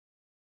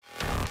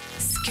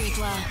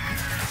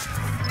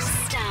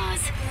Scoopla.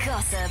 Stars,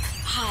 gossip,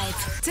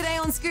 hype. Today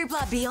on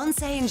Scoopla,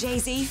 Beyonce and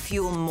Jay-Z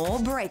fuel more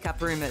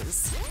breakup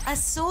rumors. A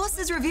source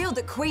has revealed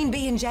that Queen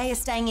Bee and Jay are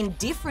staying in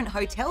different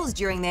hotels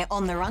during their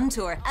On the Run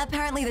tour.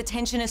 Apparently the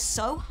tension is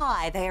so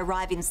high they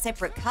arrive in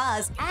separate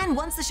cars and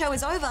once the show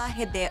is over,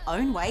 head their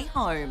own way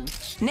home.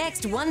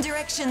 Next, One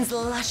Direction's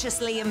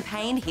lusciously in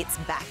pain hits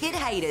back at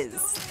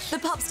haters. The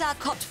pop star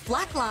copped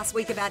flack last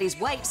week about his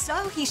weight,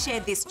 so he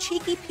shared this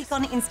cheeky pic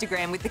on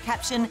Instagram with the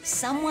caption,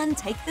 "Someone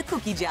take the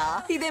cookie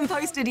jar." He then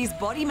posted his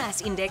body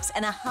mass index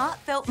and a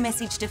heartfelt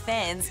message to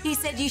fans. He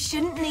said you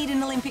shouldn't need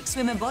an Olympic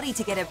swimmer body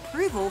to get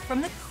approval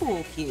from the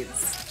cool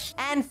kids.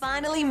 And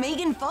finally,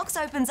 Megan Fox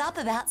opens up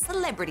about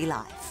celebrity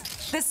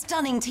life. The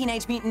stunning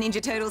Teenage Mutant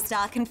Ninja Turtles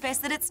star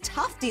confessed that it's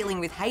tough dealing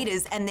with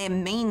haters and their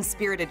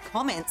mean-spirited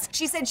comments.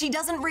 She said she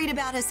doesn't read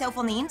about herself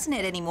on the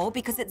internet anymore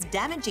because it's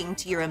damaging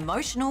to your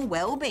emotional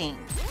well-being.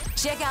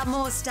 Check out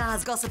more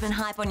stars, gossip and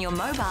hype on your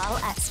mobile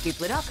at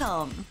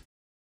Scoopla.com.